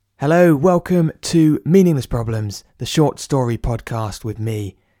Hello, welcome to Meaningless Problems, the short story podcast with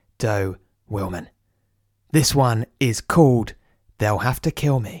me, Doe Willman. This one is called They'll Have to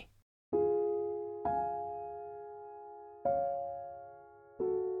Kill Me.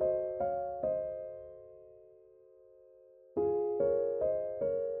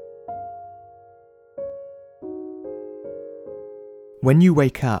 When you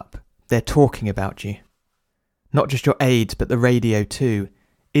wake up, they're talking about you. Not just your aides, but the radio too.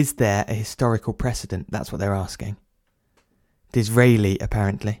 Is there a historical precedent? That's what they're asking. Disraeli,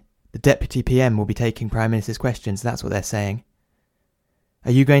 apparently. The Deputy PM will be taking Prime Minister's questions. That's what they're saying.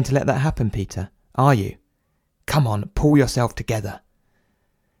 Are you going to let that happen, Peter? Are you? Come on, pull yourself together.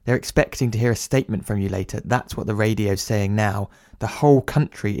 They're expecting to hear a statement from you later. That's what the radio's saying now. The whole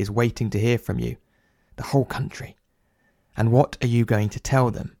country is waiting to hear from you. The whole country. And what are you going to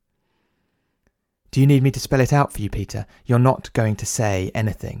tell them? Do you need me to spell it out for you, Peter? You're not going to say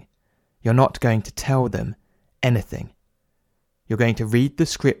anything. You're not going to tell them anything. You're going to read the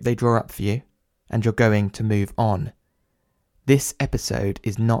script they draw up for you, and you're going to move on. This episode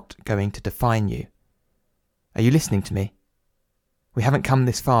is not going to define you. Are you listening to me? We haven't come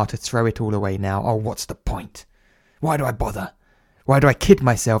this far to throw it all away now. Oh, what's the point? Why do I bother? Why do I kid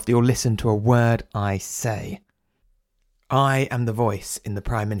myself that you'll listen to a word I say? I am the voice in the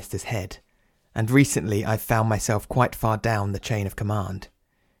Prime Minister's head. And recently I've found myself quite far down the chain of command.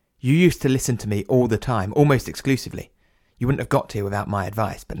 You used to listen to me all the time, almost exclusively. You wouldn't have got here without my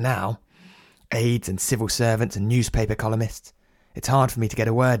advice, but now, aides and civil servants and newspaper columnists, it's hard for me to get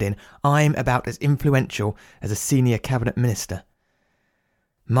a word in. I'm about as influential as a senior cabinet minister.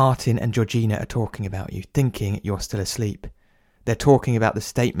 Martin and Georgina are talking about you, thinking you're still asleep. They're talking about the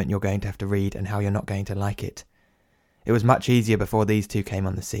statement you're going to have to read and how you're not going to like it. It was much easier before these two came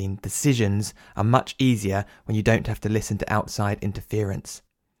on the scene. Decisions are much easier when you don't have to listen to outside interference.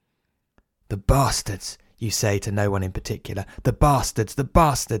 The bastards, you say to no one in particular. The bastards,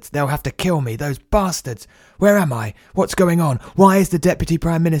 they'll have to kill me, those bastards. Where am I? What's going on? Why is the Deputy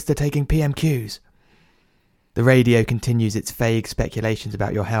Prime Minister taking PMQs? The radio continues its vague speculations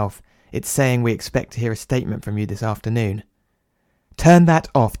about your health. It's saying we expect to hear a statement from you this afternoon. Turn that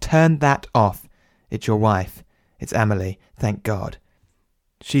off. It's your wife. It's Amelie, thank God.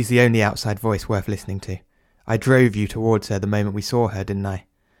 She's the only outside voice worth listening to. I drove you towards her the moment we saw her, didn't I?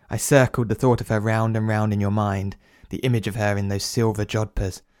 I circled the thought of her round and round in your mind, the image of her in those silver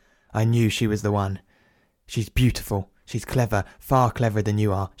jodhpurs. I knew she was the one. She's beautiful, she's clever, far cleverer than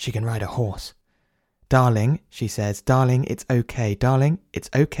you are. She can ride a horse. Darling, she says, darling, it's okay. Darling, it's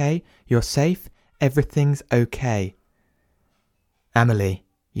okay. You're safe. Everything's okay. Amelie,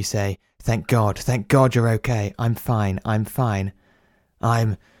 you say, thank God you're okay. I'm fine. I've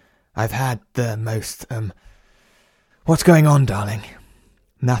had the most, what's going on, darling?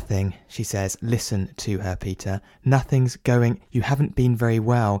 Nothing, she says. Listen to her, Peter. Nothing's going, you haven't been very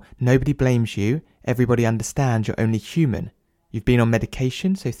well. Nobody blames you. Everybody understands you're only human. You've been on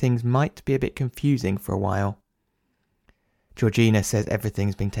medication, so things might be a bit confusing for a while. Georgina says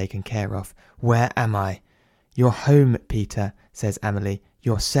everything's been taken care of. Where am I? You're home, Peter, says Amelie.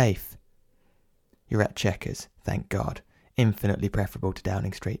 You're safe. You're at Chequers, thank God. Infinitely preferable to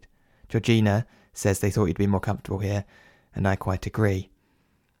Downing Street. Georgina says they thought you'd be more comfortable here, and I quite agree.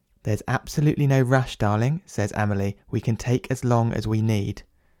 There's absolutely no rush, darling, says Amelie. We can take as long as we need.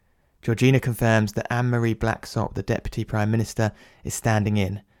 Georgina confirms that Anne-Marie Blacksop, the Deputy Prime Minister, is standing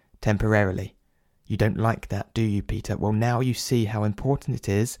in, temporarily. You don't like that, do you, Peter? Well, now you see how important it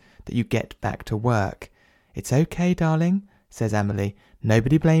is that you get back to work. It's okay, darling, says Amelie.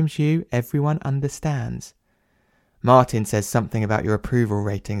 Nobody blames you. Everyone understands. Martin says something about your approval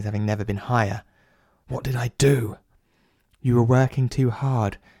ratings having never been higher. What did I do? You were working too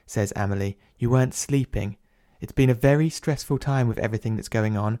hard, says Amelie. You weren't sleeping. It's been a very stressful time with everything that's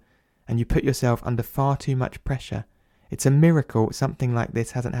going on, and you put yourself under far too much pressure. It's a miracle something like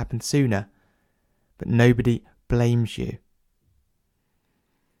this hasn't happened sooner. But nobody blames you.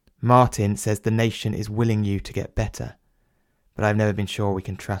 Martin says the nation is willing you to get better. But I've never been sure we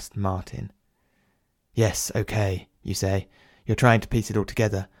can trust Martin. Yes, okay, you say. You're trying to piece it all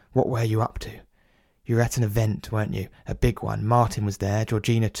together. What were you up to? You were at an event, weren't you? A big one. Martin was there,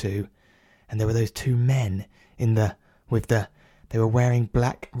 Georgina too. And there were those two men they were wearing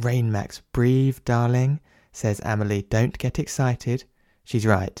black rainmacs. Breathe, darling, says Amelie. Don't get excited. She's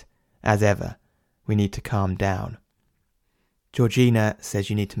right. As ever, we need to calm down. Georgina says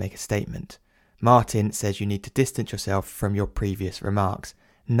you need to make a statement. Martin says you need to distance yourself from your previous remarks.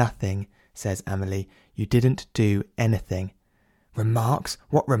 Nothing, says Amelie. You didn't do anything. Remarks?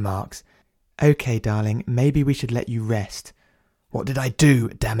 What remarks? Okay, darling, maybe we should let you rest. What did I do,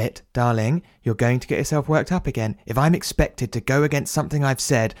 damn it? Darling, you're going to get yourself worked up again. If I'm expected to go against something I've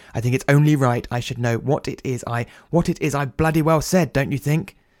said, I think it's only right I should know what it is I bloody well said, don't you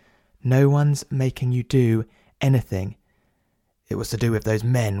think? No one's making you do anything. It was to do with those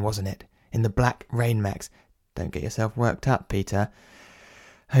men, wasn't it? In the black Rainmax. Don't get yourself worked up, Peter.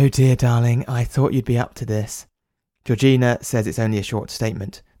 Oh dear, darling, I thought you'd be up to this. Georgina says it's only a short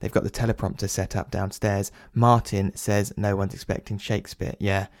statement. They've got the teleprompter set up downstairs. Martin says no one's expecting Shakespeare.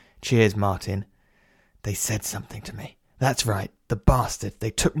 Yeah, cheers, Martin. They said something to me. That's right, the bastard.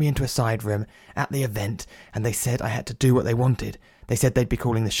 They took me into a side room at the event and they said I had to do what they wanted. They said they'd be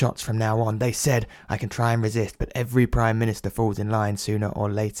calling the shots from now on. They said I can try and resist, but every Prime Minister falls in line sooner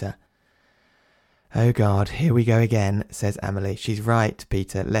or later. Oh God, here we go again, says Amelie. She's right,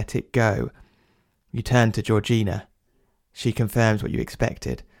 Peter, let it go. You turn to Georgina. She confirms what you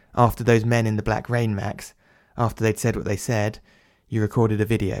expected. After those men in the black Rainmax, after they'd said what they said, you recorded a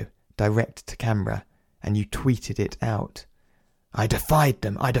video, direct to camera, and you tweeted it out. I defied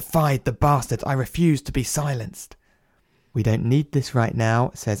them. I defied the bastards. I refused to be silenced. We don't need this right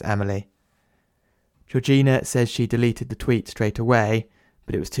now, says Amelie. Georgina says she deleted the tweet straight away,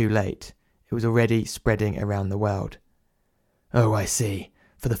 but it was too late. It was already spreading around the world. Oh, I see.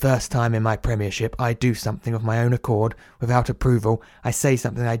 For the first time in my premiership, I do something of my own accord, without approval. I say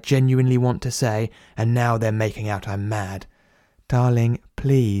something I genuinely want to say, and now they're making out I'm mad. Darling,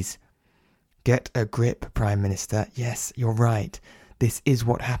 please. Get a grip, Prime Minister. Yes, you're right. This is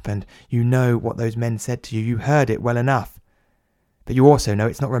what happened. You know what those men said to you. You heard it well enough. But you also know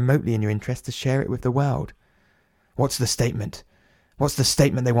it's not remotely in your interest to share it with the world. What's the statement? What's the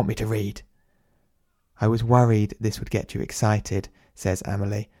statement they want me to read? I was worried this would get you excited, says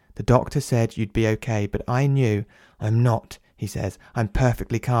Amelie. The doctor said you'd be okay, but I knew. I'm not, he says. I'm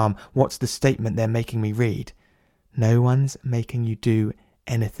perfectly calm. What's the statement they're making me read? No one's making you do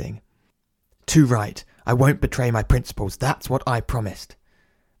anything. Too right. I won't betray my principles. That's what I promised.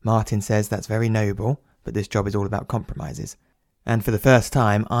 Martin says that's very noble, but this job is all about compromises. And for the first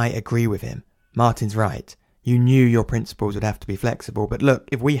time, I agree with him. Martin's right. You knew your principles would have to be flexible, but look,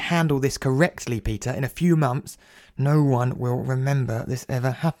 if we handle this correctly, Peter, in a few months, no one will remember this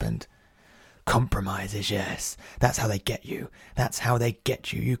ever happened. Compromises, yes. That's how they get you. That's how they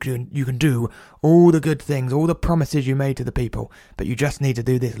get you. You can do all the good things, all the promises you made to the people, but you just need to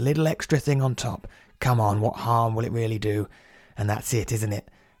do this little extra thing on top. Come on, what harm will it really do? And that's it, isn't it?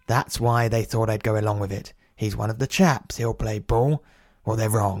 That's why they thought I'd go along with it. He's one of the chaps. He'll play ball. Well, they're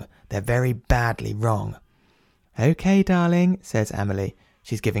wrong. They're very badly wrong. Okay, darling, says Amelie.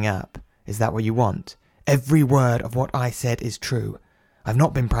 She's giving up. Is that what you want? Every word of what I said is true. I've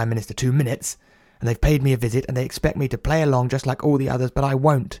not been Prime Minister 2 minutes, and they've paid me a visit, and they expect me to play along just like all the others, but I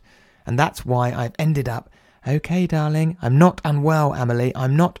won't. And that's why I've ended up... Okay, darling, I'm not unwell, Amelie.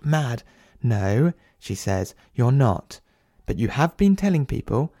 I'm not mad. No, she says, you're not. But you have been telling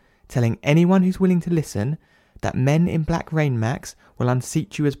people, telling anyone who's willing to listen, that men in black Rainmax will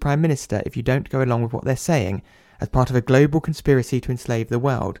unseat you as Prime Minister if you don't go along with what they're saying, as part of a global conspiracy to enslave the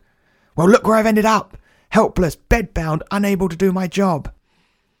world. Well, look where I've ended up! Helpless, bedbound, unable to do my job.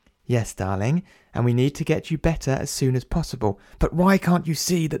 Yes, darling, and we need to get you better as soon as possible. But why can't you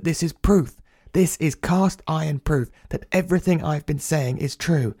see that this is proof? This is cast iron proof that everything I've been saying is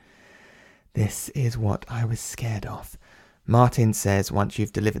true. This is what I was scared of. Martin says once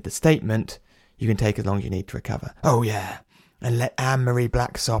you've delivered the statement, you can take as long as you need to recover. Oh, yeah. And let Anne-Marie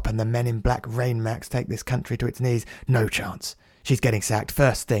Blacksop and the men in black Rainmax take this country to its knees. No chance. She's getting sacked.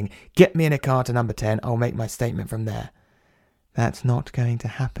 First thing, get me in a car to number 10. I'll make my statement from there. That's not going to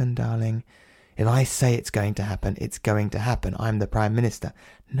happen, darling. If I say it's going to happen, it's going to happen. I'm the Prime Minister.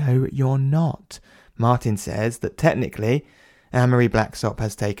 No, you're not. Martin says that technically Anne-Marie Blacksop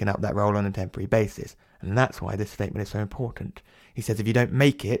has taken up that role on a temporary basis, and that's why this statement is so important. He says if you don't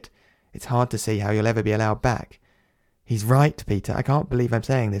make it, it's hard to see how you'll ever be allowed back. He's right, Peter. I can't believe I'm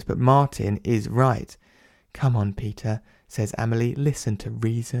saying this, but Martin is right. Come on, Peter, says Amelie. Listen to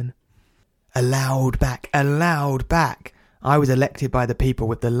reason. Allowed back. Allowed back. I was elected by the people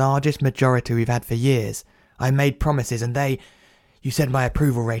with the largest majority we've had for years. I made promises and you said my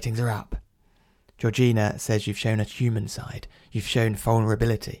approval ratings are up. Georgina says you've shown a human side. You've shown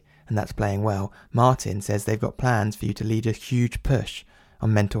vulnerability, and that's playing well. Martin says they've got plans for you to lead a huge push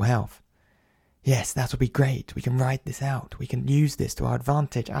on mental health. Yes, that would be great. We can write this out. We can use this to our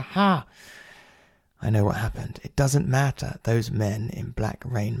advantage. Aha! I know what happened. It doesn't matter. Those men in black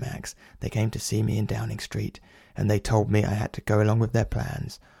Rainmax, they came to see me in Downing Street, and they told me I had to go along with their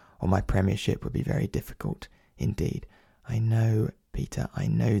plans, or my premiership would be very difficult indeed. I know, Peter, I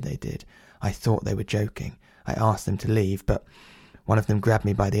know they did. I thought they were joking. I asked them to leave, but One of them grabbed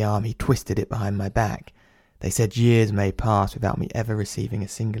me by the arm. He twisted it behind my back. They said years may pass without me ever receiving a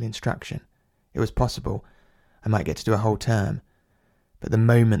single instruction. It was possible. I might get to do a whole term. But the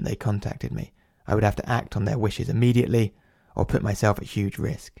moment they contacted me, I would have to act on their wishes immediately or put myself at huge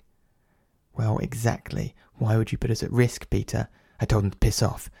risk. Well, exactly. Why would you put us at risk, Peter? I told them to piss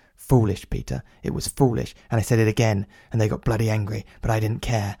off. Foolish, Peter. It was foolish. And I said it again, and they got bloody angry, but I didn't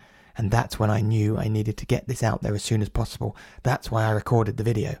care. And that's when I knew I needed to get this out there as soon as possible. That's why I recorded the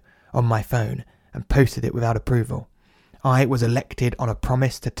video on my phone and posted it without approval. I was elected on a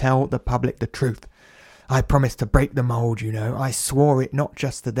promise to tell the public the truth. I promised to break the mould, you know. I swore it not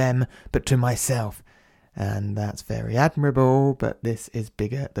just to them, but to myself. And that's very admirable, but this is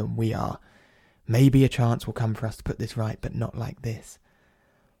bigger than we are. Maybe a chance will come for us to put this right, but not like this.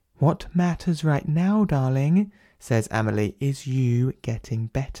 What matters right now, darling, says Amelie, is you getting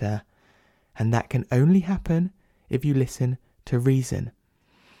better. And that can only happen if you listen to reason.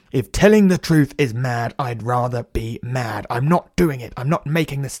 If telling the truth is mad, I'd rather be mad. I'm not doing it. I'm not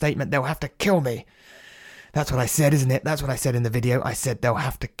making the statement. They'll have to kill me. That's what I said, isn't it? That's what I said in the video. I said they'll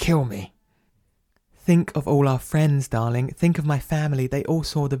have to kill me. Think of all our friends, darling. Think of my family. They all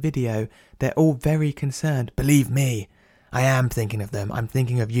saw the video. They're all very concerned. Believe me, I am thinking of them. I'm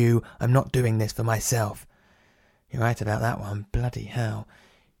thinking of you. I'm not doing this for myself. You're right about that one. Bloody hell.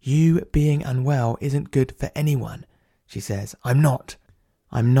 You being unwell isn't good for anyone, she says. I'm not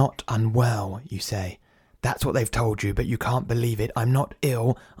unwell, you say. That's what they've told you, but you can't believe it. I'm not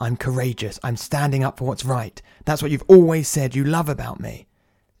ill. I'm courageous. I'm standing up for what's right. That's what you've always said you love about me.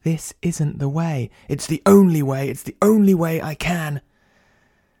 This isn't the way. It's the only way. It's the only way I can.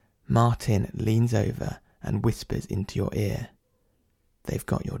 Martin leans over and whispers into your ear. They've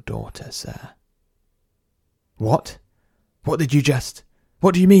got your daughter, sir. What? What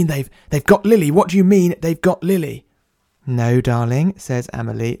do you mean they've got Lily? What do you mean they've got Lily? No, darling, says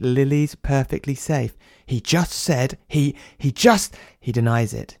Amelie. Lily's perfectly safe. He just said, he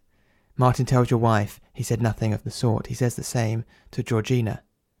denies it. Martin tells your wife he said nothing of the sort. He says the same to Georgina.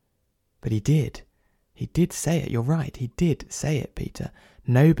 But he did. He did say it. You're right. He did say it, Peter.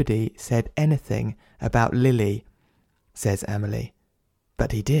 Nobody said anything about Lily, says Amelie.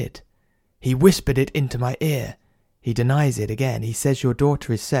 But he did. He whispered it into my ear. He denies it again. He says your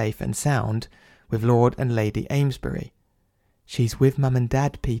daughter is safe and sound with Lord and Lady Amesbury. She's with Mum and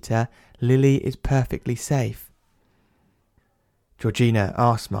Dad, Peter. Lily is perfectly safe. Georgina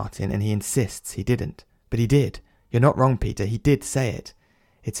asks Martin, and he insists he didn't. But he did. You're not wrong, Peter. He did say it.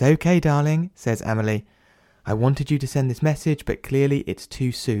 It's okay, darling, says Amelie. I wanted you to send this message, but clearly it's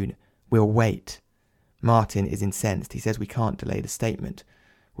too soon. We'll wait. Martin is incensed. He says we can't delay the statement.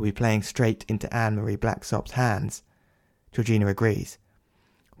 We'll be playing straight into Anne-Marie Blacksop's hands. Georgina agrees.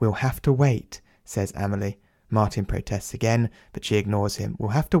 We'll have to wait, says Amelie. Martin protests again, but she ignores him. We'll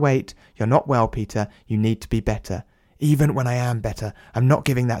have to wait. You're not well, Peter. You need to be better. Even when I am better, I'm not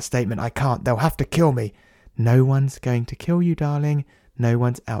giving that statement. I can't. They'll have to kill me. No one's going to kill you, darling. No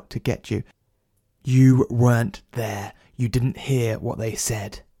one's out to get you. You weren't there. You didn't hear what they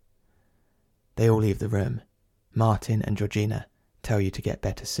said. They all leave the room. Martin and Georgina tell you to get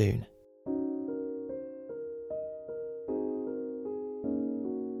better soon.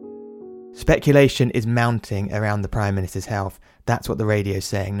 Speculation is mounting around the Prime Minister's health. That's what the radio's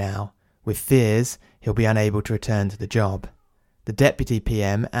saying now. With fears, he'll be unable to return to the job. The Deputy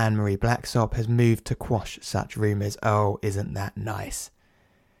PM, Anne-Marie Blacksop, has moved to quash such rumours. Oh, isn't that nice?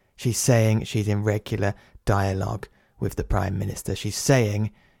 She's saying she's in regular dialogue with the Prime Minister. She's saying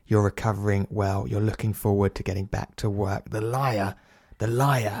you're recovering well. You're looking forward to getting back to work. The liar. The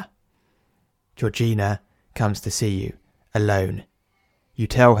liar. Georgina comes to see you, alone. You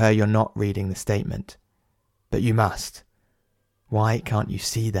tell her you're not reading the statement. But you must. Why can't you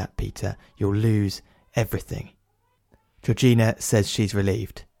see that, Peter? You'll lose everything. Georgina says she's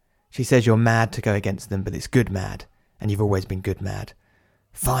relieved. She says you're mad to go against them, but it's good mad, and you've always been good mad.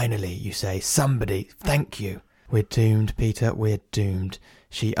 Finally, you say, somebody, thank you. We're doomed, Peter, we're doomed.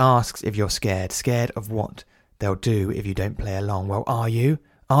 She asks if you're scared. Scared of what they'll do if you don't play along. Well, are you?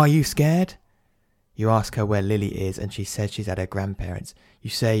 Are you scared? You ask her where Lily is, and she says she's at her grandparents'.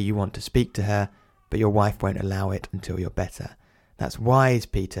 You say you want to speak to her, but your wife won't allow it until you're better. That's wise,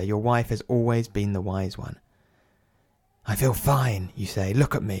 Peter. Your wife has always been the wise one. I feel fine, you say.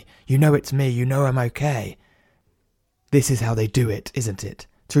 Look at me. You know it's me. You know I'm okay. This is how they do it, isn't it?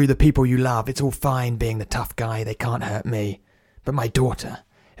 Through the people you love. It's all fine being the tough guy. They can't hurt me. But my daughter,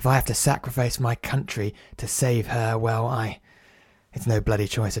 if I have to sacrifice my country to save her, well, it's no bloody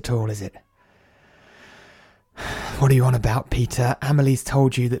choice at all, is it? What are you on about, Peter? Amelie's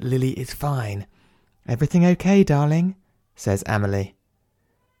told you that Lily is fine. Everything okay, darling? says Amelie.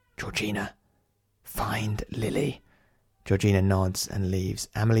 Georgina, find Lily. Georgina nods and leaves.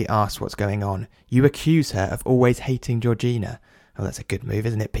 Amelie asks what's going on. You accuse her of always hating Georgina. Oh, that's a good move,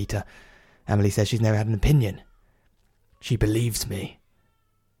 isn't it, Peter? Amelie says she's never had an opinion. She believes me.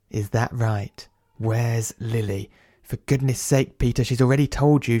 Is that right? Where's Lily? For goodness sake, Peter, she's already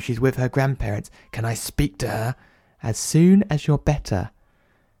told you she's with her grandparents. Can I speak to her? As soon as you're better.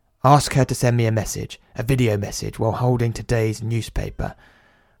 Ask her to send me a message, a video message, while holding today's newspaper.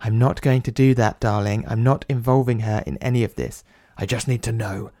 I'm not going to do that, darling. I'm not involving her in any of this. I just need to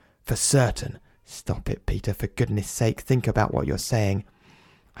know, for certain. Stop it, Peter, for goodness sake, think about what you're saying.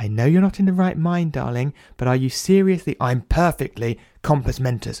 I know you're not in the right mind, darling, but are you seriously... I'm perfectly compos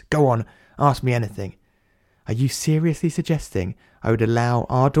mentis. Go on, ask me anything. Are you seriously suggesting I would allow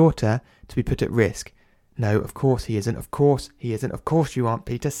our daughter to be put at risk? No, of course he isn't. Of course he isn't. Of course you aren't,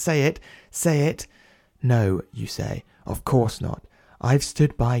 Peter. Say it. Say it. No, you say. Of course not. I've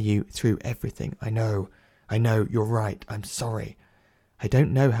stood by you through everything. I know. You're right. I'm sorry. I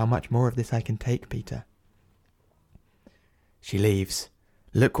don't know how much more of this I can take, Peter. She leaves.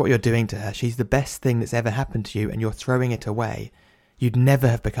 Look what you're doing to her. She's the best thing that's ever happened to you, and you're throwing it away. You'd never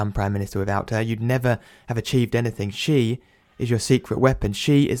have become Prime Minister without her. You'd never have achieved anything. She is your secret weapon.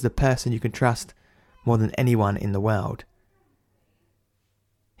 She is the person you can trust more than anyone in the world.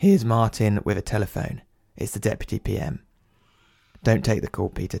 Here's Martin with a telephone. It's the Deputy PM. Don't take the call,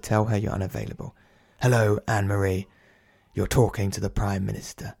 Peter. Tell her you're unavailable. Hello, Anne-Marie. You're talking to the Prime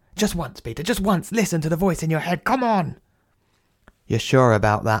Minister. Just once, Peter, just once. Listen to the voice in your head. Come on. You're sure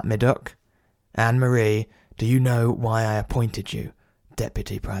about that, me duck? Anne-Marie, do you know why I appointed you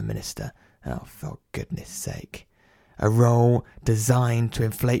Deputy Prime Minister? Oh, for goodness sake. A role designed to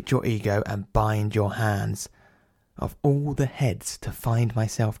inflate your ego and bind your hands. Of all the heads to find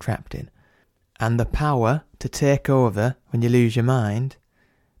myself trapped in. And the power to take over when you lose your mind.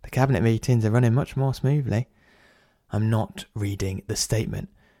 The cabinet meetings are running much more smoothly. I'm not reading the statement.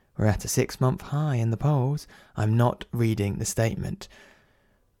 We're at a 6-month high in the polls. I'm not reading the statement.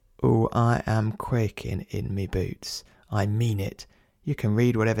 Oh, I am quaking in me boots. I mean it. You can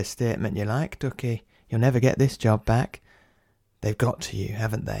read whatever statement you like, ducky. You'll never get this job back. They've got to you,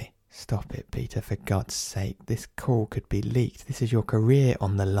 haven't they? Stop it, Peter, for God's sake. This call could be leaked. This is your career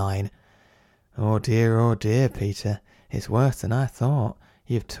on the line. Oh dear, Peter. It's worse than I thought.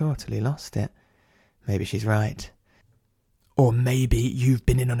 You've totally lost it. Maybe she's right. Or maybe you've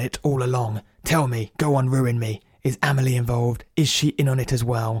been in on it all along. Tell me, go on, ruin me. Is Amelie involved? Is she in on it as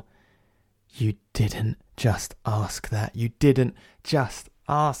well? You didn't just ask that. You didn't just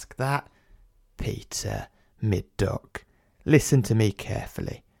ask that. Peter, mid-duck, listen to me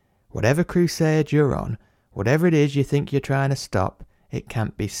carefully. Whatever crusade you're on, whatever it is you think you're trying to stop, it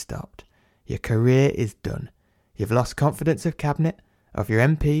can't be stopped. Your career is done. You've lost confidence of Cabinet, of your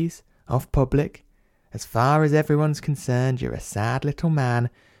MPs, of public. As far as everyone's concerned, you're a sad little man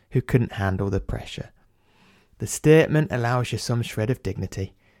who couldn't handle the pressure. The statement allows you some shred of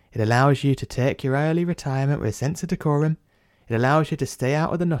dignity. It allows you to take your early retirement with a sense of decorum. It allows you to stay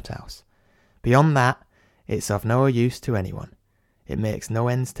out of the nuthouse. Beyond that, it's of no use to anyone. It makes no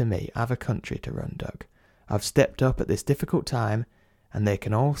ends to me. I've a country to run, Doug. I've stepped up at this difficult time, and they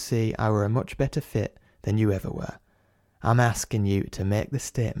can all see I were a much better fit than you ever were. I'm asking you to make the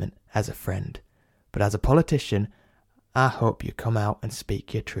statement as a friend. But as a politician, I hope you come out and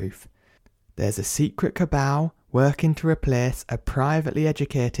speak your truth. There's a secret cabal working to replace a privately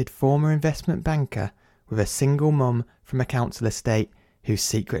educated former investment banker with a single mum from a council estate who's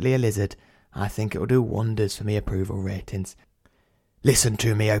secretly a lizard. I think it'll do wonders for me approval ratings. Listen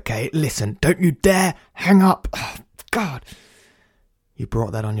to me, okay? Listen. Don't you dare hang up. Oh, God. You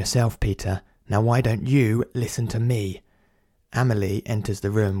brought that on yourself, Peter. Now why don't you listen to me? Amelie enters the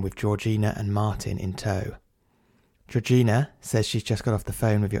room with Georgina and Martin in tow. Georgina says she's just got off the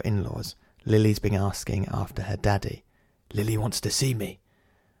phone with your in-laws. Lily's been asking after her daddy. Lily wants to see me.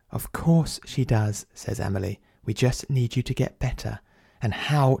 Of course she does, says Amelie. We just need you to get better. And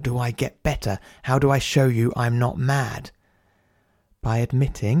how do I get better? How do I show you I'm not mad? By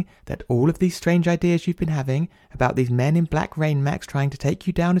admitting that all of these strange ideas you've been having about these men in black rainmacs trying to take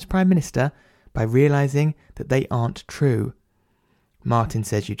you down as Prime Minister, by realising that they aren't true. Martin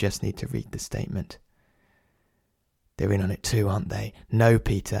says you just need to read the statement. They're in on it too, aren't they? No,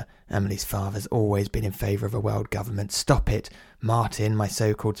 Peter. Amelie's father's always been in favour of a world government. Stop it. Martin, my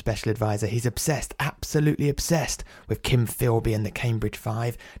so-called special advisor, he's obsessed, absolutely obsessed with Kim Philby and the Cambridge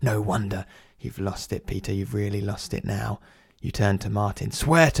Five. No wonder. You've lost it, Peter. You've really lost it now. You turn to Martin.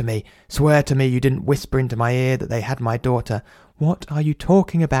 Swear to me you didn't whisper into my ear that they had my daughter. What are you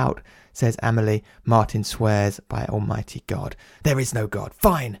talking about? Says Amelie. Martin swears by Almighty God. There is no God.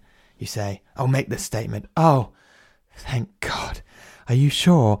 Fine, you say. I'll make the statement. Oh, thank God. Are you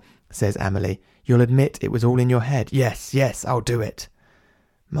sure? Says Amelie. You'll admit it was all in your head. Yes, I'll do it.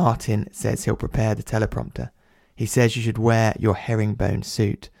 Martin says he'll prepare the teleprompter. He says you should wear your herringbone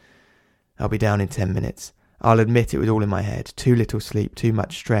suit. I'll be down in 10 minutes. I'll admit it was all in my head. Too little sleep, too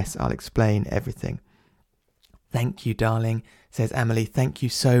much stress. I'll explain everything. Thank you, darling, says Amelie. Thank you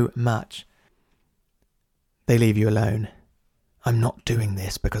so much. They leave you alone. I'm not doing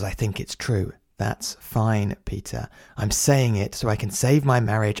this because I think it's true. That's fine, Peter. I'm saying it so I can save my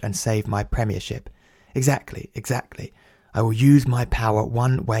marriage and save my premiership. Exactly. I will use my power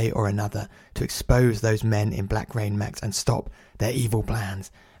one way or another to expose those men in Black Rain Max and stop their evil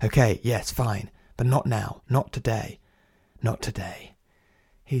plans. Okay, yes, fine. But not now. Not today. Not today.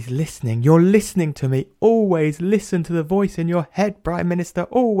 He's listening. You're listening to me. Always listen to the voice in your head, Prime Minister.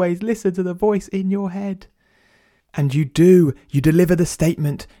 Always listen to the voice in your head. And you do. You deliver the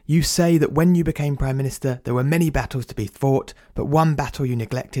statement. You say that when you became Prime Minister, there were many battles to be fought, but one battle you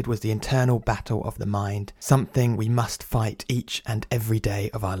neglected was the internal battle of the mind, something we must fight each and every day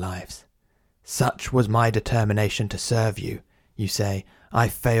of our lives. Such was my determination to serve you, you say. I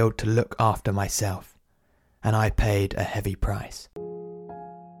failed to look after myself, and I paid a heavy price.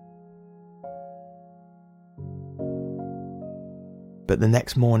 But the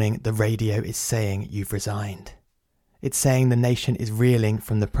next morning, the radio is saying you've resigned. It's saying the nation is reeling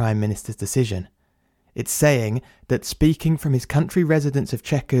from the Prime Minister's decision. It's saying that speaking from his country residence of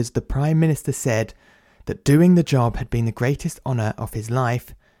Chequers, the Prime Minister said that doing the job had been the greatest honour of his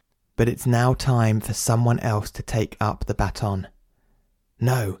life, but it's now time for someone else to take up the baton.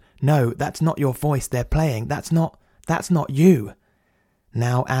 No, that's not your voice they're playing. That's not you.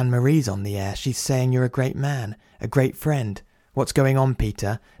 Now Anne-Marie's on the air. She's saying you're a great man, a great friend. What's going on,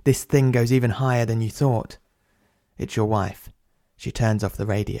 Peter? This thing goes even higher than you thought. It's your wife. She turns off the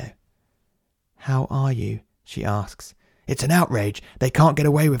radio. How are you? She asks. It's an outrage. They can't get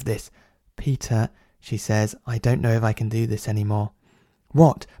away with this. Peter, she says, I don't know if I can do this anymore.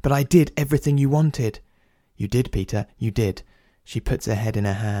 What? But I did everything you wanted. You did, Peter, you did. She puts her head in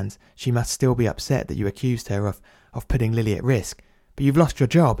her hands. She must still be upset that you accused her of putting Lily at risk. But you've lost your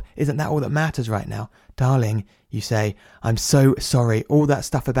job. Isn't that all that matters right now? Darling, you say, I'm so sorry. All that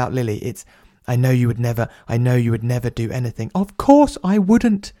stuff about Lily, I know you would never do anything. Of course I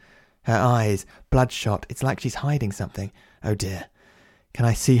wouldn't. Her eyes, bloodshot. It's like she's hiding something. Oh dear. Can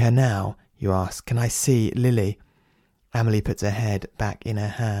I see her now? You ask. Can I see Lily? Amelie puts her head back in her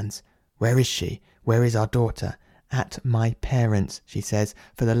hands. Where is she? Where is our daughter? At my parents', she says.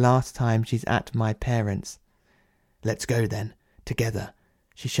 For the last time, she's at my parents'. Let's go then. Together.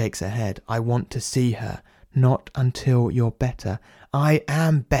 She shakes her head. I want to see her. Not until you're better. I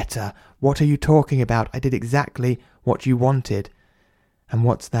am better. What are you talking about? I did exactly what you wanted. And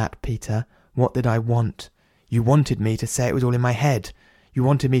what's that, Peter? What did I want? You wanted me to say it was all in my head. You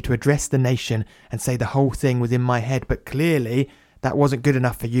wanted me to address the nation and say the whole thing was in my head, but clearly that wasn't good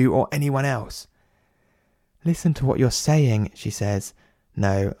enough for you or anyone else. Listen to what you're saying, she says.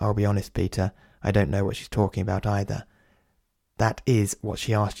 No, I'll be honest, Peter. I don't know what she's talking about either. That is what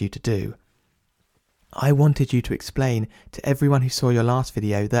she asked you to do. I wanted you to explain to everyone who saw your last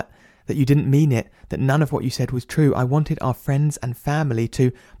video that you didn't mean it, that none of what you said was true. I wanted our friends and family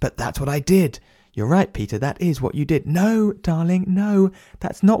to, but that's what I did. You're right, Peter, that is what you did. No, darling, no,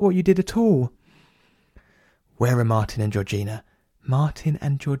 that's not what you did at all. Where are Martin and Georgina? Martin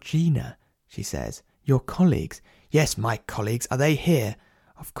and Georgina, she says. Your colleagues? Yes, my colleagues. Are they here?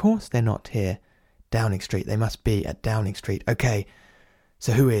 Of course they're not here. Downing Street. They must be at Downing Street. Okay.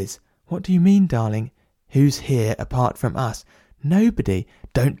 So who is? What do you mean, darling? Who's here apart from us? Nobody.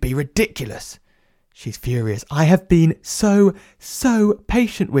 Don't be ridiculous. She's furious. I have been so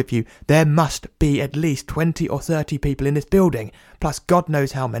patient with you. There must be at least 20 or 30 people in this building, plus God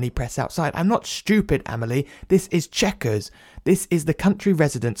knows how many press outside. I'm not stupid, Amelie. This is Chequers. This is the country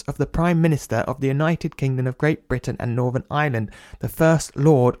residence of the Prime Minister of the United Kingdom of Great Britain and Northern Ireland, the First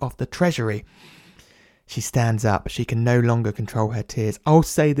Lord of the Treasury. She stands up. She can no longer control her tears. I'll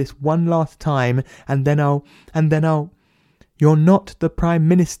say this one last time, and then I'll... You're not the Prime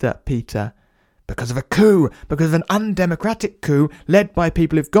Minister, Peter. Because of a coup, because of an undemocratic coup led by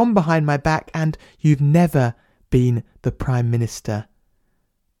people who've gone behind my back, and you've never been the Prime Minister.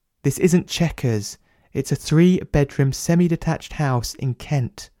 This isn't Chequers. It's a 3-bedroom semi-detached house in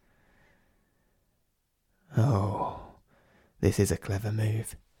Kent. Oh, this is a clever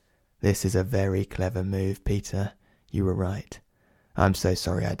move. This is a very clever move, Peter. You were right. I'm so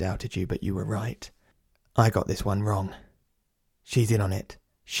sorry I doubted you, but you were right. I got this one wrong. She's in on it.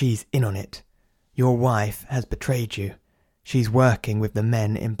 She's in on it. Your wife has betrayed you. She's working with the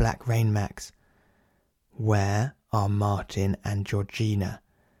men in Black Rainmax. Where are Martin and Georgina?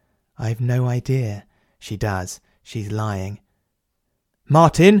 I've no idea. She does. She's lying.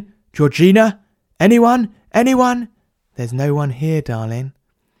 Martin? Georgina? Anyone? Anyone? There's no one here, darling.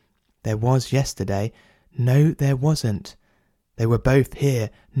 There was yesterday. No, there wasn't. They were both here.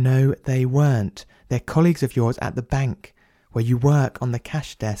 No, they weren't. They're colleagues of yours at the bank, where you work on the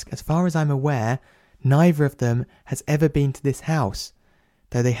cash desk. As far as I'm aware, neither of them has ever been to this house,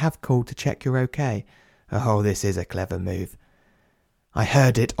 though they have called to check you're okay. Oh, this is a clever move. I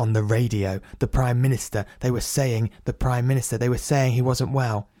heard it on the radio. The Prime Minister. They were saying he wasn't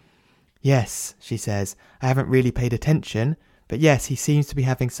well. Yes, she says. I haven't really paid attention, but yes, he seems to be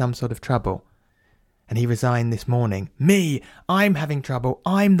having some sort of trouble. And he resigned this morning. Me! I'm having trouble.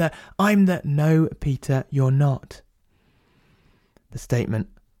 I'm the... No, Peter, you're not. The statement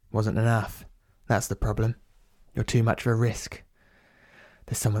wasn't enough. That's the problem. You're too much of a risk.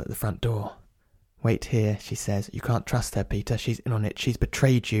 There's someone at the front door. Wait here, she says. You can't trust her, Peter. She's in on it. She's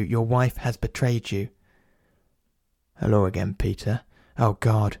betrayed you. Your wife has betrayed you. Hello again, Peter. Oh,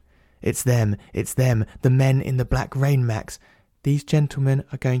 God. It's them. The men in the Black Rainmax. These gentlemen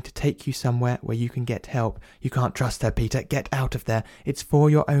are going to take you somewhere where you can get help. You can't trust her, Peter. Get out of there. It's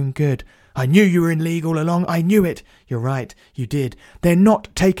for your own good. I knew you were in league all along. I knew it. You're right. You did. They're not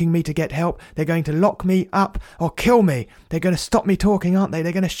taking me to get help. They're going to lock me up or kill me. They're going to stop me talking, aren't they?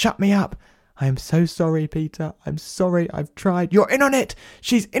 They're going to shut me up. I am so sorry, Peter. I'm sorry. I've tried. You're in on it.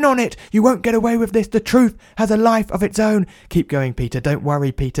 She's in on it. You won't get away with this. The truth has a life of its own. Keep going, Peter. Don't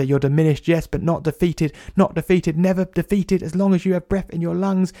worry, Peter. You're diminished, yes, but not defeated. Not defeated. Never defeated as long as you have breath in your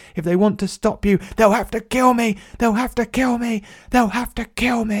lungs. If they want to stop you, they'll have to kill me. They'll have to kill me. They'll have to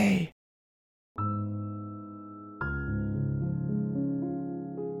kill me.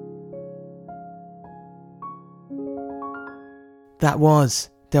 That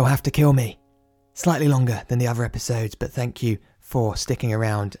was They'll Have to Kill Me. Slightly longer than the other episodes, but thank you for sticking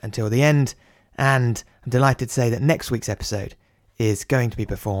around until the end. And I'm delighted to say that next week's episode is going to be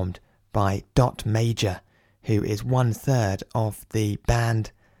performed by Dot Major, who is 1/3 of the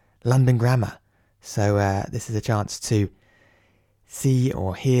band London Grammar. So this is a chance to see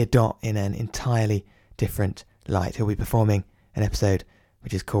or hear Dot in an entirely different light. He'll be performing an episode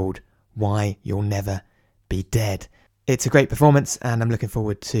which is called Why You'll Never Be Dead. It's a great performance and I'm looking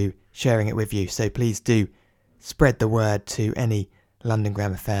forward to sharing it with you. So please do spread the word to any London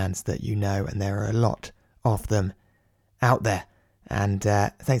Grammar fans that you know, and there are a lot of them out there. And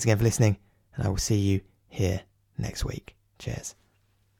thanks again for listening, and I will see you here next week. Cheers.